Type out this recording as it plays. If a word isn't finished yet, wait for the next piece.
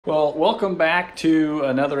Well, welcome back to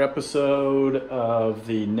another episode of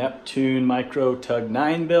the Nep'Toon Micro Tug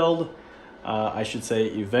 9 build. I should say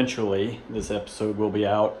eventually this episode will be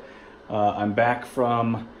out. I'm back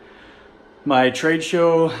from my trade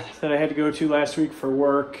show that I had to go to last week for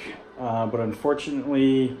work, but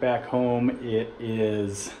unfortunately back home it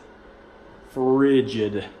is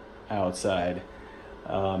frigid outside.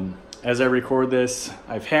 As I record this,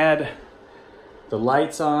 I've had the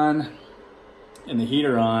lights on and the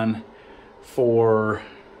heater on for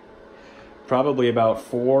probably about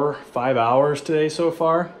 4-5 hours today so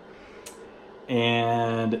far,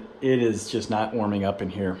 and it is just not warming up in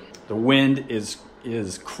here. The wind is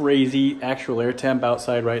crazy. Actual air temp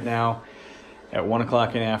outside right now at 1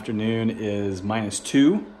 o'clock in the afternoon is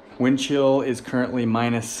 -2. Wind chill is currently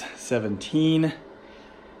 -17,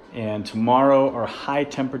 and tomorrow our high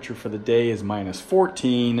temperature for the day is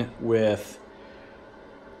 -14 with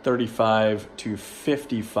 35 to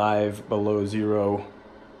 55 below zero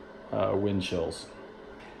wind chills.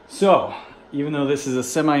 So even though this is a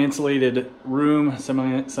semi-insulated room,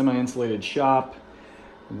 semi-insulated shop,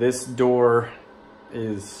 this door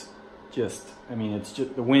is just, it's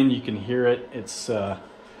just the wind, you can hear it. It's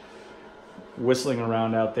whistling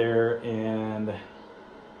around out there, and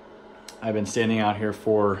I've been standing out here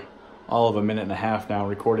for all of a minute and a half now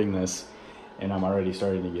recording this, and I'm already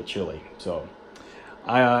starting to get chilly. So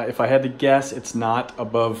if I had to guess, it's not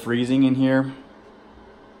above freezing in here,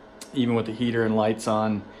 even with the heater and lights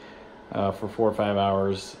on for 4 or 5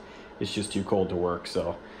 hours. It's just too cold to work.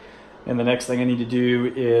 So, and the next thing I need to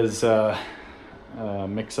do is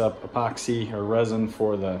mix up epoxy or resin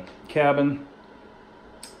for the cabin,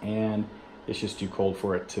 and it's just too cold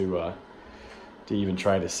for it to even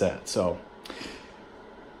try to set. So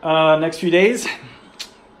next few days,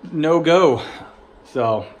 no go.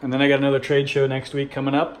 So, and then I got another trade show next week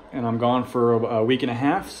coming up, and I'm gone for a week and a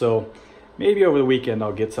half. So maybe over the weekend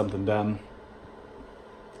I'll get something done.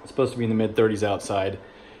 It's supposed to be in the mid-30s outside,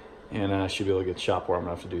 and I should be able to get the shop warm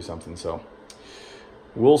enough to do something. So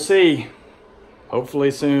we'll see. Hopefully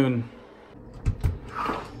soon.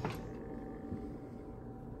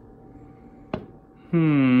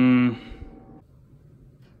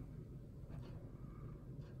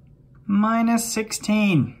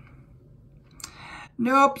 -16.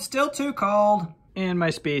 Nope, still too cold. And my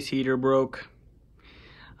space heater broke.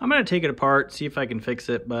 I'm gonna take it apart, see if I can fix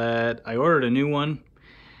it, but I ordered a new one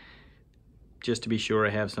just to be sure I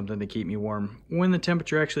have something to keep me warm when the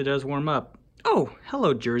temperature actually does warm up. Oh,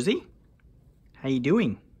 hello, Jersey. How you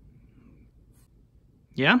doing?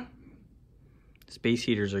 Yeah? Space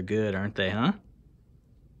heaters are good, aren't they, huh?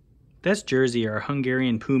 That's Jersey, our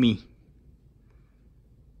Hungarian Pumi.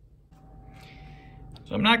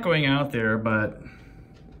 So I'm not going out there, but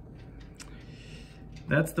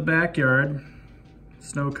that's the backyard,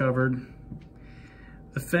 snow covered.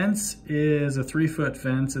 The fence is a 3-foot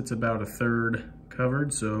fence. It's about 1/3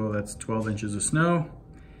 covered, so that's 12 inches of snow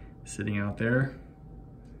sitting out there.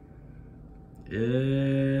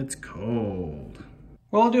 It's cold.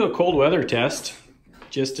 Well, I'll do a cold weather test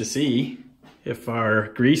just to see if our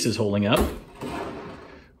grease is holding up.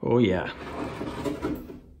 Oh yeah.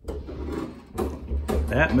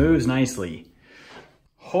 That moves nicely.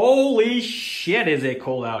 Holy shit, is it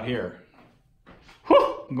cold out here.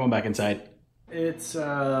 Whew, I'm going back inside. It's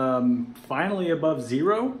finally above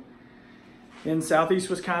zero in southeast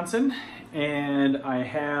Wisconsin, and I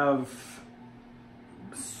have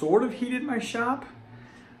sort of heated my shop.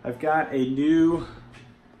 I've got a new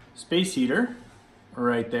space heater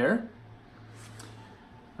right there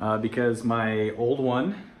because my old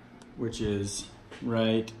one, which is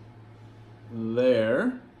right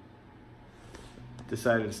there,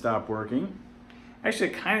 decided to stop working. Actually,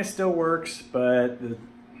 it kind of still works, but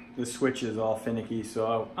the switch is all finicky,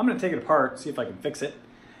 so I'm gonna take it apart, see if I can fix it.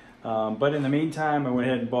 But in the meantime, I went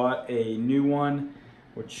ahead and bought a new one,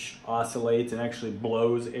 which oscillates and actually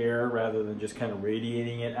blows air rather than just kind of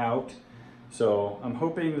radiating it out. So I'm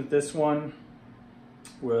hoping that this one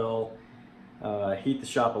will heat the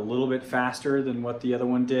shop a little bit faster than what the other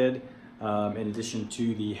one did. In addition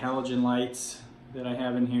to the halogen lights that I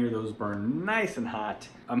have in here, those burn nice and hot.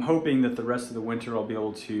 I'm hoping that the rest of the winter I'll be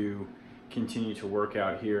able to continue to work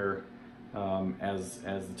out here as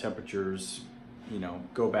the temperatures,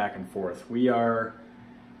 go back and forth. We are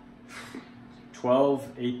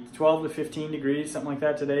 12 to 15 degrees, something like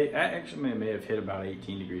that today. Actually, I may have hit about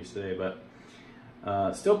 18 degrees today, but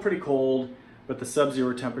still pretty cold. But the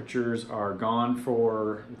sub-zero temperatures are gone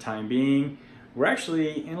for the time being. we're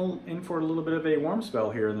actually in for a little bit of a warm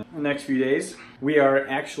spell here in the next few days. We are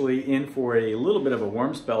actually in for a little bit of a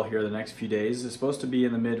warm spell here the next few days. It's supposed to be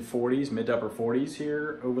in the mid 40s, mid to upper 40s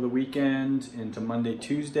here over the weekend into Monday,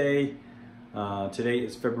 Tuesday. Today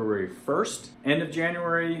is February 1st. End of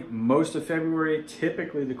January, most of February,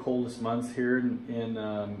 typically the coldest months here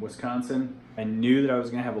in Wisconsin. I knew that I was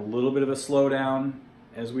going to have a little bit of a slowdown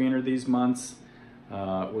as we entered these months.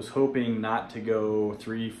 Was hoping not to go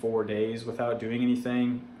 3-4 days without doing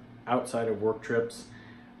anything outside of work trips.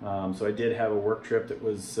 So I did have a work trip that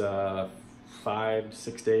was 5 to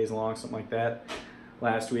 6 days long, something like that,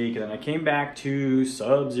 last week. And then I came back to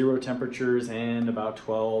sub-zero temperatures and about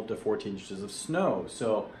 12 to 14 inches of snow.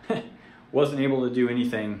 So wasn't able to do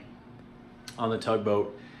anything on the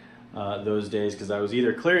tugboat those days because I was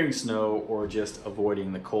either clearing snow or just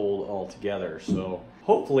avoiding the cold altogether. So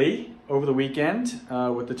hopefully over the weekend,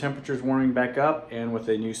 with the temperatures warming back up and with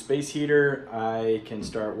a new space heater, I can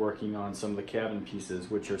start working on some of the cabin pieces,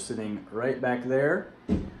 which are sitting right back there.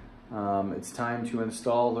 It's time to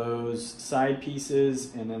install those side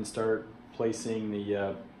pieces and then start placing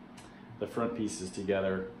the front pieces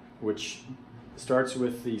together, which starts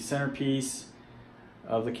with the centerpiece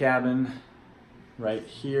of the cabin right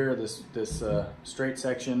here, this straight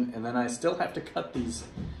section, and then I still have to cut these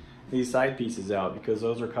side pieces out because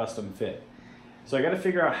those are custom fit. So I got to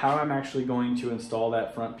figure out how I'm actually going to install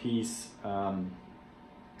that front piece. I'm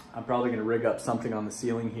probably going to rig up something on the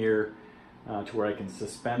ceiling here to where I can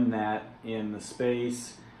suspend that in the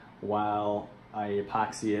space while I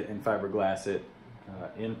epoxy it and fiberglass it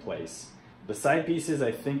in place. The side pieces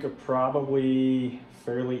I think are probably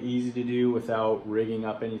fairly easy to do without rigging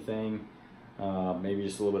up anything. Maybe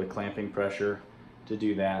just a little bit of clamping pressure to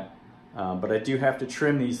do that. But I do have to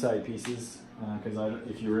trim these side pieces because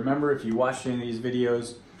if you remember, if you watched any of these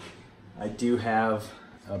videos, I do have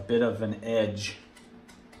a bit of an edge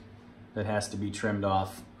that has to be trimmed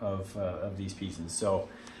off of these pieces. So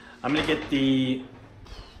I'm gonna get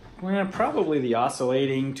probably the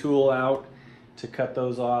oscillating tool out to cut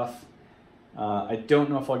those off. I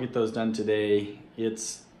don't know if I'll get those done today.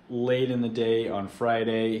 It's late in the day on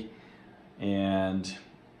Friday, and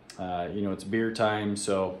you know, it's beer time,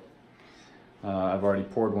 so I've already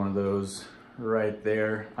poured one of those right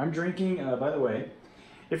there. I'm drinking, by the way,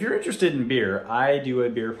 if you're interested in beer, I do a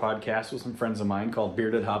beer podcast with some friends of mine called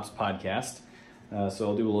Bearded Hops Podcast. So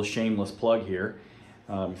I'll do a little shameless plug here.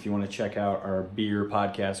 If you want to check out our beer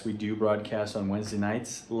podcast, we do broadcast on Wednesday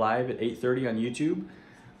nights live at 8:30 on YouTube.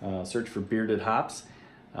 Search for Bearded Hops.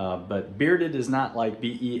 But bearded is not like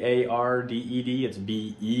B-E-A-R-D-E-D, it's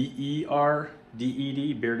B-E-E-R-D-E-D,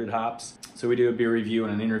 Bearded Hops. So we do a beer review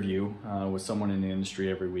and an interview with someone in the industry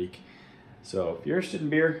every week. So if you're interested in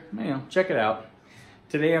beer, you know, check it out.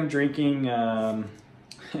 Today I'm drinking,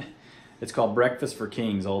 it's called Breakfast for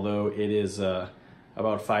Kings, although it is about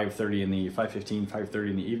 5:30 in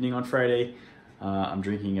the evening on Friday. I'm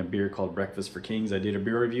drinking a beer called Breakfast for Kings. I did a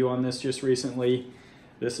beer review on this just recently.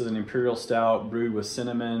 This is an imperial stout brewed with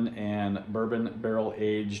cinnamon and bourbon barrel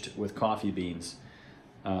aged with coffee beans.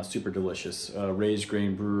 Super delicious. Raised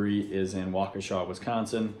Grain Brewery is in Waukesha,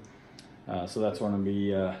 Wisconsin. So that's what I'm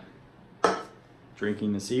gonna be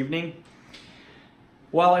drinking this evening,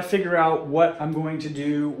 while I figure out what I'm going to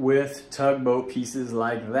do with tugboat pieces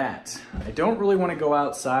like that. I don't really want to go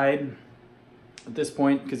outside at this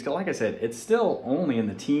point because, like I said, it's still only in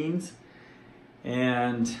the teens,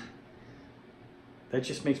 and that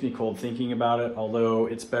just makes me cold thinking about it, although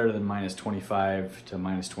it's better than minus 25 to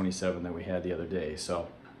minus 27 that we had the other day. So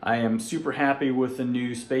I am super happy with the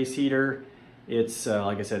new space heater. It's,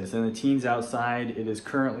 like I said, it's in the teens outside. It is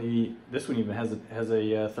currently, this one even has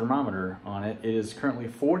a thermometer on it. It is currently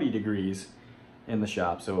 40 degrees in the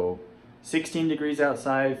shop. So 16 degrees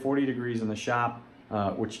outside, 40 degrees in the shop,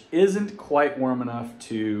 which isn't quite warm enough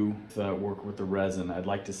to work with the resin. I'd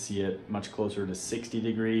like to see it much closer to 60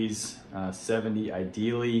 degrees, 70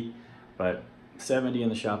 ideally, but 70 in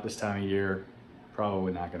the shop this time of year,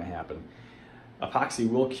 probably not gonna happen. Epoxy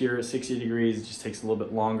will cure at 60 degrees, it just takes a little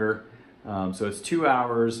bit longer. So it's 2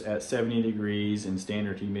 hours at 70 degrees in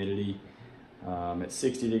standard humidity, at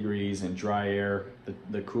 60 degrees in dry air.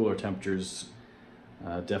 The cooler temperatures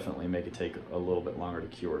definitely make it take a little bit longer to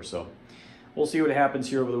cure. So we'll see what happens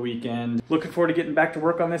here over the weekend. Looking forward to getting back to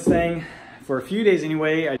work on this thing for a few days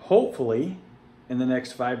anyway. Hopefully in the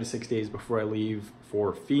next 5 to 6 days before I leave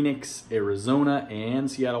for Phoenix, Arizona,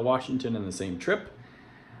 and Seattle, Washington in the same trip,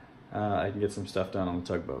 I can get some stuff done on the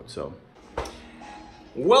tugboat. So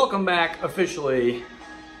welcome back officially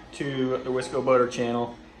to the Wisco Boater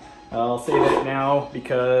channel. I'll say that now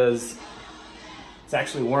because it's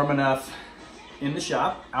actually warm enough in the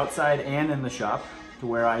shop, outside and in the shop, to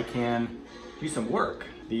where I can do some work.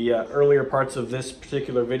 The earlier parts of this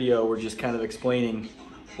particular video were just kind of explaining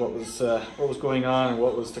what was going on and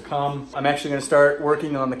what was to come. I'm actually going to start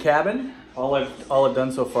working on the cabin. All I've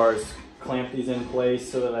done so far is clamp these in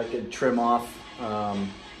place so that I could trim off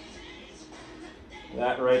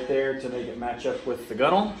that right there to make it match up with the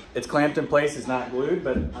gunnel. It's clamped in place, it's not glued,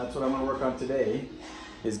 but that's what I'm going to work on today,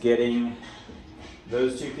 is getting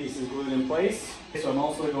those two pieces glued in place. So I'm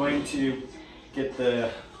also going to get the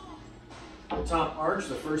top arch,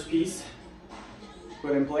 the first piece,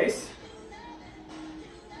 put in place.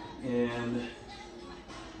 And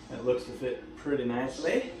it looks to fit pretty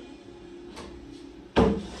nicely.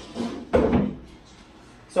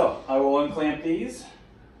 So I will unclamp these,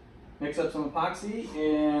 mix up some epoxy,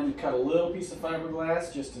 and cut a little piece of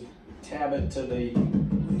fiberglass just to tab it to the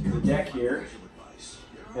deck here.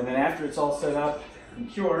 And then after it's all set up and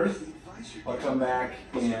cured, I'll come back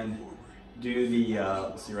and do the,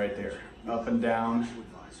 let's see right there, up and down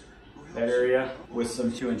that area with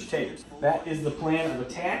some 2-inch tape. That is the plan of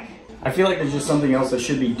attack. I feel like there's just something else I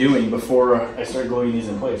should be doing before I start gluing these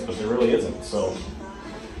in place, but there really isn't. So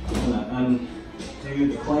I'm gonna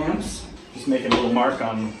undo the clamps, just make a little mark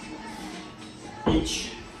on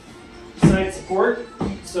each side support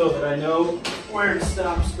so that I know where to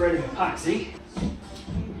stop spreading epoxy.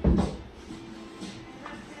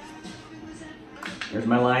 There's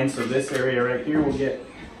my line, so this area right here will get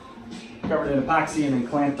covered in epoxy and then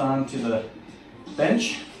clamped onto the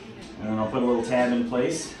bench. And then I'll put a little tab in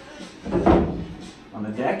place on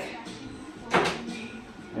the deck.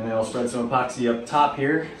 And then I'll spread some epoxy up top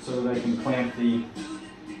here so that I can clamp the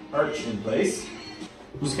arch in place.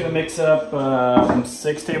 I'm just gonna mix up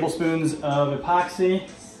 6 tablespoons of epoxy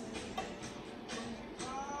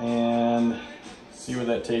and see where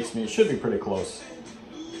that takes me. It should be pretty close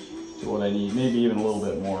to what I need, maybe even a little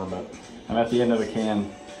bit more, but I'm at the end of the can.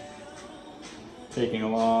 Taking a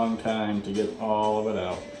long time to get all of it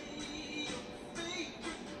out.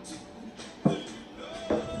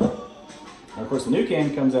 And of course, the new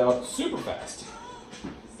can comes out super fast.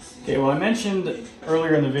 Okay, well I mentioned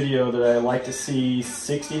earlier in the video that I like to see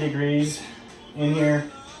 60 degrees in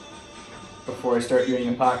here before I start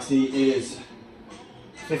doing epoxy. It is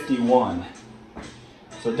 51.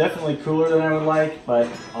 So definitely cooler than I would like, but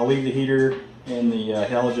I'll leave the heater and the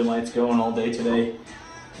halogen lights going all day today,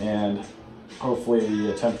 and hopefully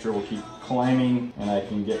the temperature will keep climbing and I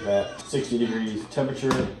can get that 60 degrees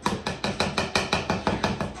temperature that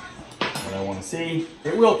I want to see.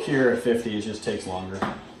 It will cure at 50, it just takes longer.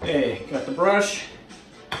 Okay, got the brush,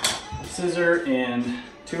 scissor, and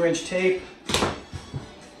 2-inch tape.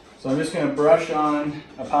 So I'm just going to brush on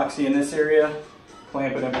epoxy in this area,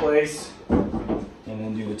 clamp it in place, and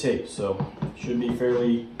then do the tape. So it should be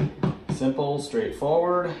fairly simple,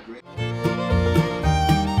 straightforward.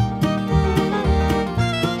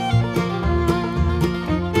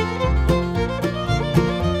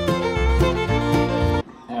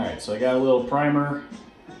 So I got a little primer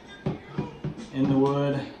in the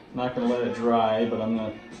wood. I'm not going to let it dry, but I'm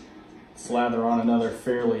going to slather on another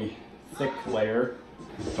fairly thick layer.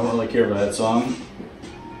 Don't really care about that song.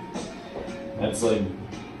 That's like,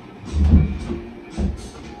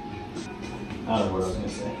 I don't know what I was going to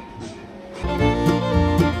say.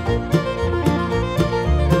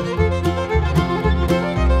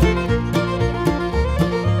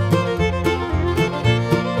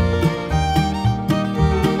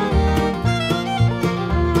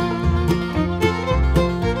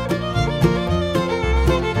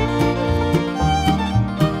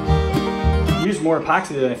 More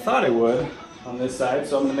epoxy than I thought I would on this side,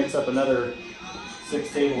 so I'm going to mix up another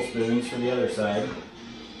 6 tablespoons for the other side,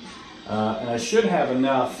 and I should have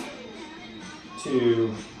enough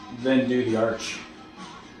to then do the arch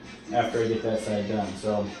after I get that side done.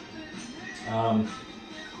 So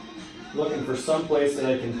looking for some place that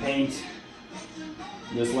I can paint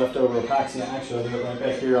this leftover epoxy. Actually, I'll do it right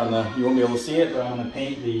back here on the, you won't be able to see it, but I'm going to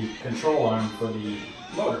paint the control arm for the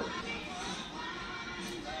motor.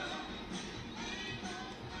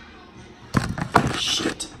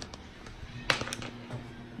 Shit.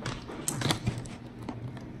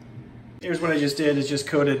 Here's what I just did, is just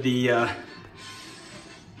coated the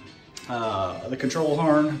control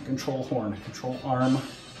arm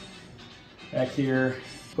back here.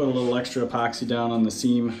 Put a little extra epoxy down on the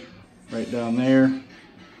seam right down there.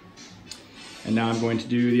 And now I'm going to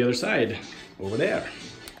do the other side over there.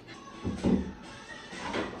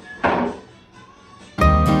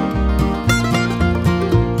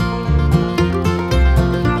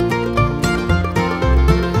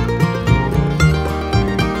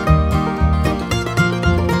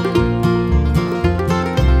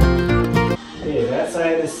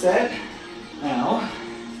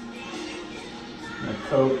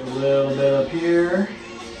 coat a little bit up here.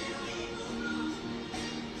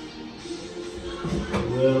 A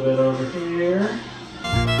little bit over here.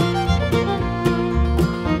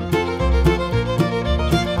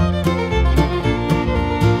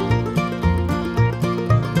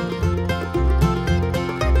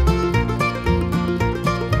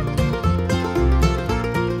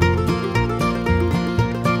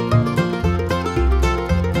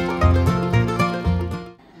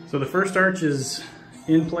 So the first arch is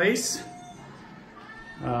in place.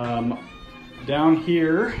 Down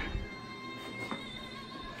here,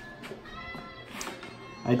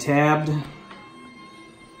 I tabbed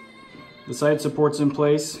the side supports in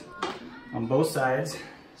place on both sides.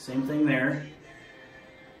 Same thing there.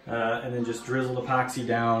 And then just drizzled epoxy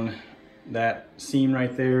down that seam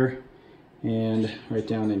right there and right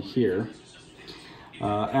down in here.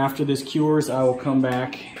 After this cures, I will come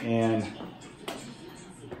back and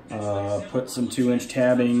put some 2-inch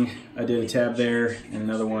tabbing. I did a tab there and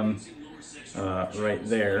another one right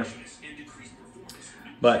there.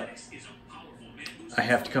 But I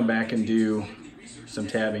have to come back and do some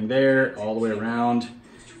tabbing there all the way around.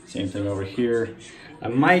 Same thing over here. I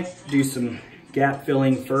might do some gap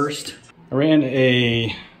filling first. I ran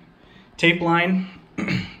a tape line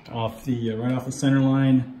off the right off the center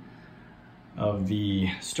line of the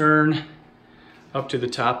stern up to the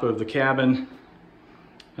top of the cabin.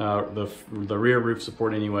 The rear roof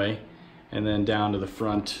support anyway, and then down to the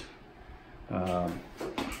front bow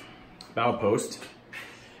post.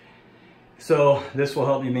 So this will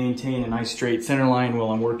help me maintain a nice straight center line while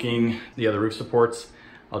I'm working the other roof supports.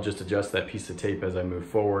 I'll just adjust that piece of tape as I move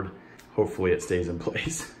forward. Hopefully it stays in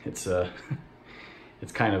place. It's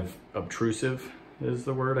kind of obtrusive is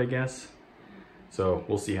the word, I guess. So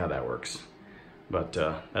we'll see how that works. But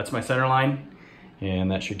that's my center line, and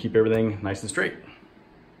that should keep everything nice and straight.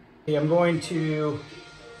 I'm going to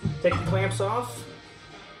take the clamps off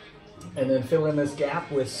and then fill in this gap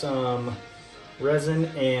with some resin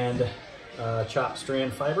and chopped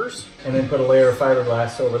strand fibers, and then put a layer of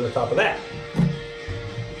fiberglass over the top of that.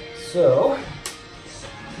 So,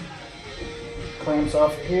 clamps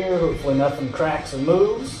off here, hopefully nothing cracks and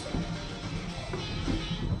moves.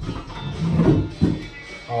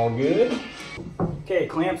 All good. Okay,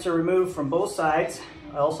 clamps are removed from both sides.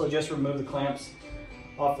 I also just removed the clamps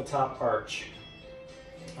off the top arch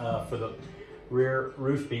for the rear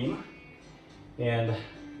roof beam. And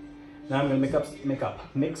now I'm going to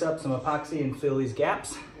mix up some epoxy and fill these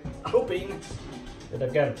gaps, hoping that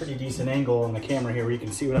I've got a pretty decent angle on the camera here where you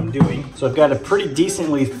can see what I'm doing. So I've got a pretty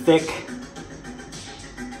decently thick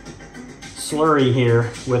slurry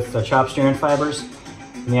here with the chopped strand fibers.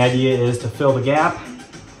 And the idea is to fill the gap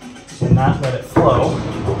and not let it flow.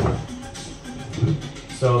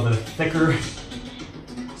 So the thicker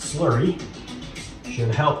slurry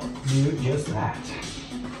should help do just that.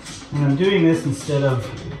 And I'm doing this instead of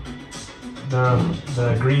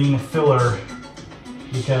the green filler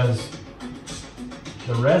because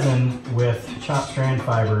the resin with chopped strand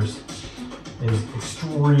fibers is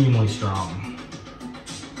extremely strong.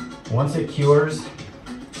 Once it cures,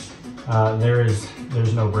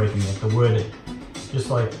 there's no breaking it. The wood, just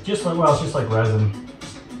like resin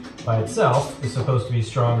by itself, is supposed to be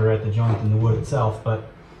stronger at the joint than the wood itself, but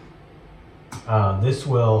this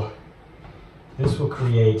will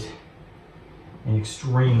create an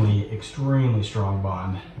extremely strong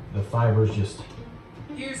bond. The fibers just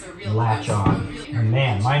latch on. And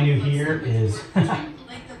man, my new here is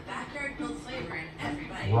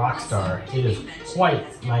rock star. It is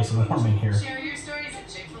quite nice and warm in here.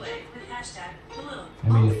 I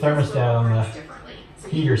mean, the thermostat on the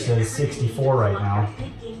heater says 64 right now.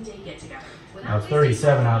 Now it's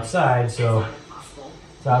 37 outside, so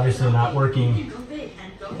it's obviously not working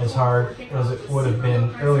as hard as it would have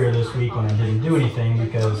been earlier this week when I didn't do anything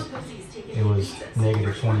because it was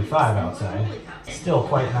negative 25 outside. Still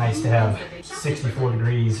quite nice to have 64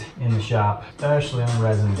 degrees in the shop, especially on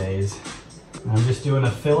resin days. I'm just doing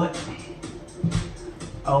a fillet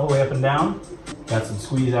all the way up and down. Got some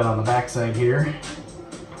squeeze out on the backside here,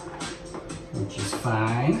 which is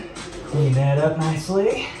fine. Clean that up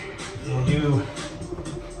nicely. We'll do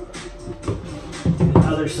the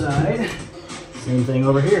other side. Same thing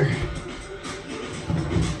over here.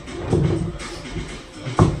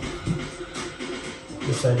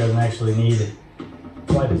 This side doesn't actually need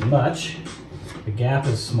quite as much. The gap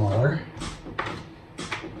is smaller.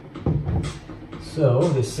 So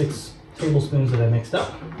the 6 tablespoons that I mixed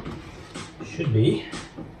up should be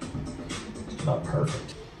just about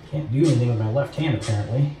perfect. Can't do anything with my left hand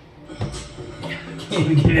apparently. Can't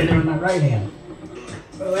even get in there with my right hand.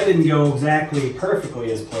 Well, that didn't go exactly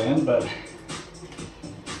perfectly as planned, but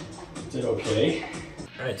did okay.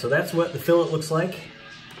 All right, so that's what the fillet looks like.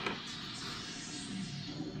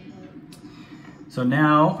 So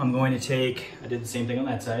now I'm going to take, I did the same thing on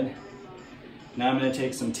that side. Now I'm going to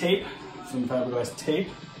take some tape, some fiberglass tape,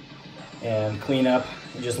 and clean up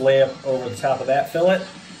and just lay up over the top of that fillet,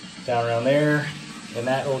 down around there, and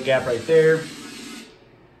that little gap right there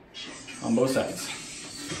on both sides.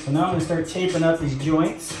 So now I'm going to start taping up these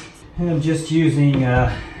joints. And I'm just using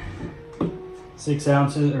 6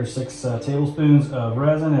 ounces or 6 tablespoons of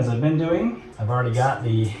resin as I've been doing. I've already got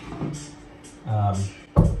the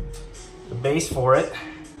base for it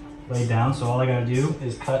laid down, so all I gotta do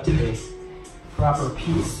is cut a proper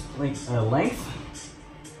piece length,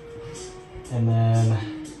 and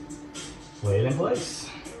then lay it in place.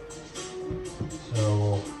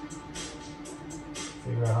 So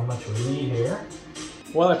figure out how much we need here.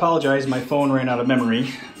 Well, I apologize, my phone ran out of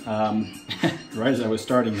memory right as I was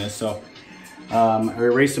starting this, so I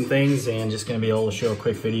erased some things and just gonna be able to show a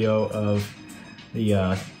quick video of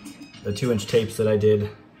the 2-inch tapes that I did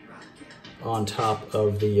on top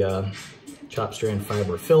of the chop strand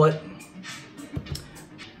fiber fillet.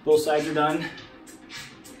 Both sides are done,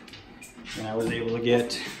 and I was able to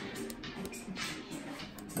get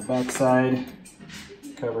the back side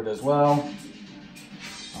covered as well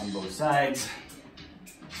on both sides.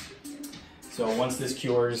 So once this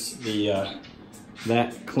cures,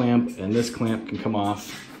 that clamp and this clamp can come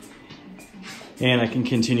off, and I can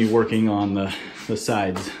continue working on the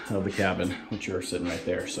sides of the cabin, which are sitting right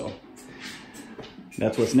there. So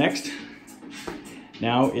that's what's next.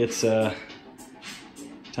 Now it's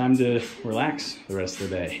time to relax the rest of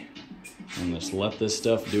the day and just let this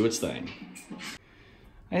stuff do its thing.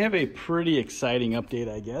 I have a pretty exciting update,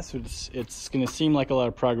 I guess. It's gonna seem like a lot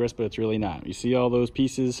of progress, but it's really not. You see all those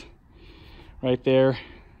pieces right there?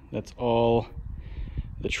 That's all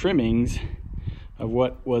the trimmings of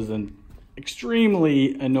what was an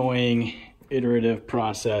extremely annoying iterative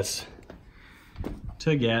process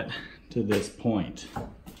to get to this point.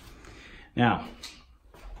 Now,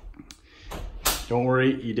 don't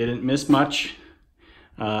worry, you didn't miss much.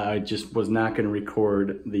 I just was not going to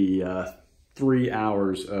record the 3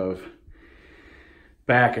 hours of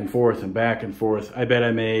back and forth and back and forth. I bet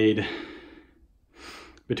I made,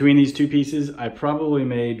 between these two pieces, I probably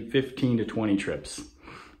made 15 to 20 trips.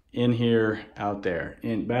 In here, out there,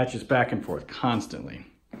 in batches back and forth constantly.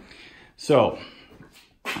 So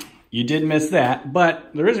you did miss that,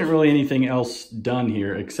 but there isn't really anything else done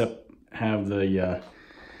here except have the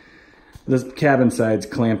cabin sides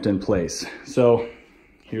clamped in place. So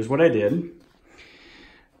here's what I did.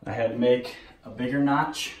 I had to make a bigger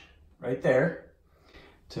notch right there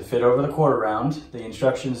to fit over the quarter round. The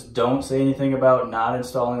instructions don't say anything about not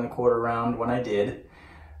installing the quarter round when I did.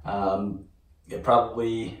 It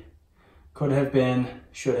probably could have been,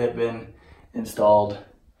 should have been installed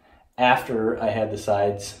after I had the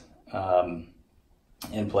sides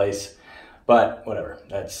in place, but whatever,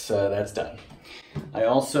 that's done. I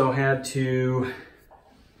also had to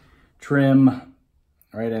trim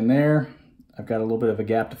right in there. I've got a little bit of a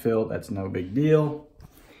gap to fill, that's no big deal.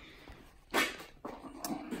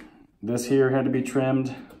 This here had to be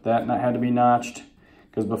trimmed, that had to be notched,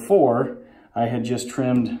 because before I had just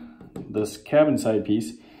trimmed this cabin side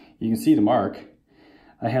piece. You can see the mark.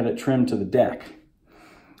 I had it trimmed to the deck,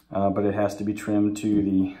 but it has to be trimmed to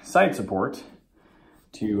the side support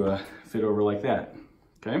to fit over like that,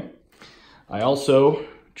 okay? I also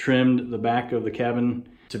trimmed the back of the cabin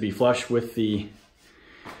to be flush with the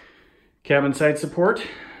cabin side support,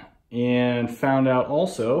 and found out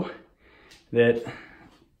also that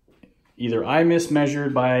either I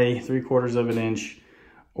mismeasured by 3/4 of an inch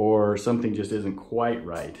or something just isn't quite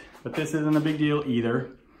right. But this isn't a big deal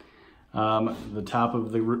either. The top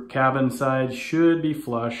of the cabin side should be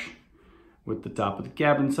flush with the top of the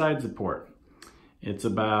cabin side support. It's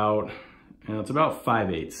about, it's about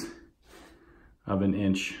 5/8 of an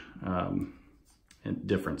inch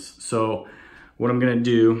difference. So what I'm gonna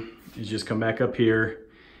do is just come back up here,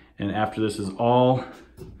 and after this is all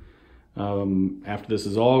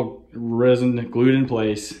resin glued in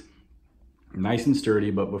place, nice and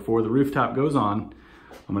sturdy, but before the rooftop goes on,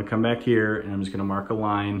 I'm gonna come back here and I'm just gonna mark a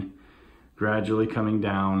line gradually coming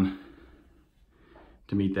down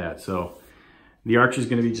to meet that. So the arch is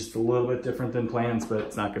gonna be just a little bit different than plans, but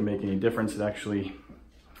it's not gonna make any difference. There's actually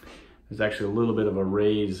a little bit of a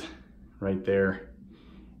raise right there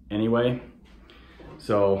anyway.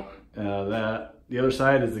 So the other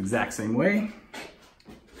side is the exact same way.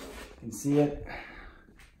 You can see it.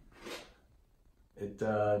 It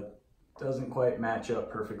doesn't quite match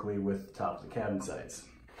up perfectly with the top of the cabin sides.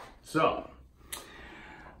 So,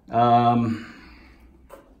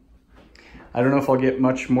 I don't know if I'll get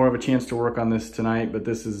much more of a chance to work on this tonight, but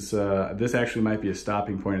this is this actually might be a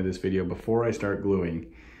stopping point of this video before I start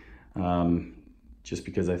gluing, just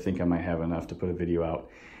because I think I might have enough to put a video out.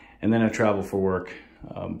 And then I travel for work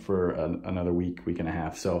for another week and a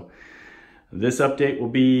half. So this update will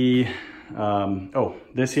be, oh,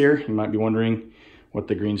 this here, you might be wondering what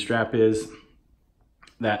the green strap is.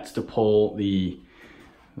 That's to pull the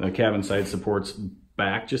cabin side supports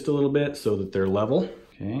back just a little bit so that they're level.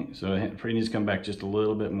 Okay, so it probably needs to come back just a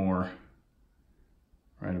little bit more,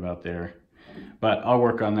 right about there. But I'll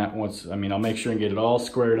work on that once, I'll make sure and get it all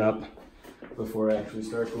squared up before I actually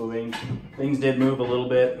start gluing. Things did move a little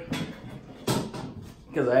bit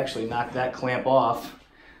because I actually knocked that clamp off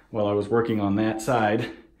while I was working on that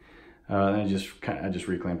side. And I just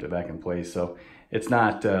reclamped it back in place. So it's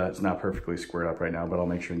not perfectly squared up right now, but I'll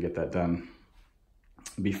make sure and get that done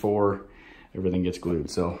before everything gets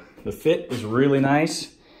glued. So the fit is really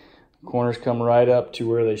nice. Corners come right up to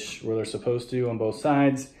where they're supposed to on both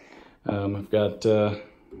sides. I've got an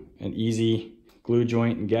easy glue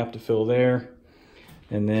joint and gap to fill there,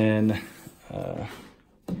 and then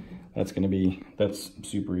that's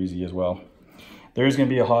super easy as well. There's going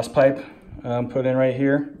to be a hose pipe put in right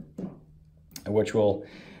here, which will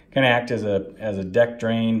kind of act as a deck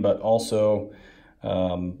drain, but also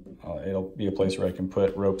it'll be a place where I can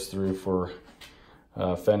put ropes through for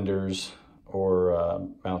fenders or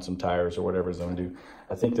mount some tires or whatever I'm going to do.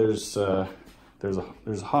 I think there's a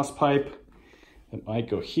hose pipe that might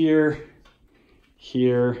go here,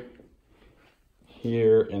 here,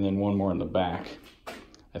 here, and then one more in the back,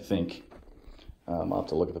 I think. I'll have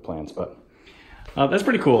to look at the plans, but that's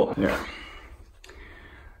pretty cool. Yeah.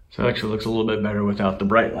 So it actually looks a little bit better without the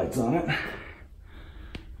bright lights on it.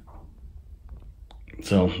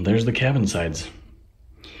 So there's the cabin sides.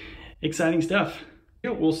 Exciting stuff.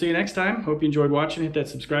 We'll see you next time. Hope you enjoyed watching. Hit that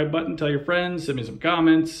subscribe button, tell your friends, send me some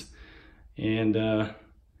comments, and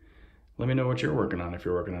let me know what you're working on if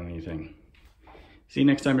you're working on anything. See you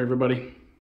next time, everybody.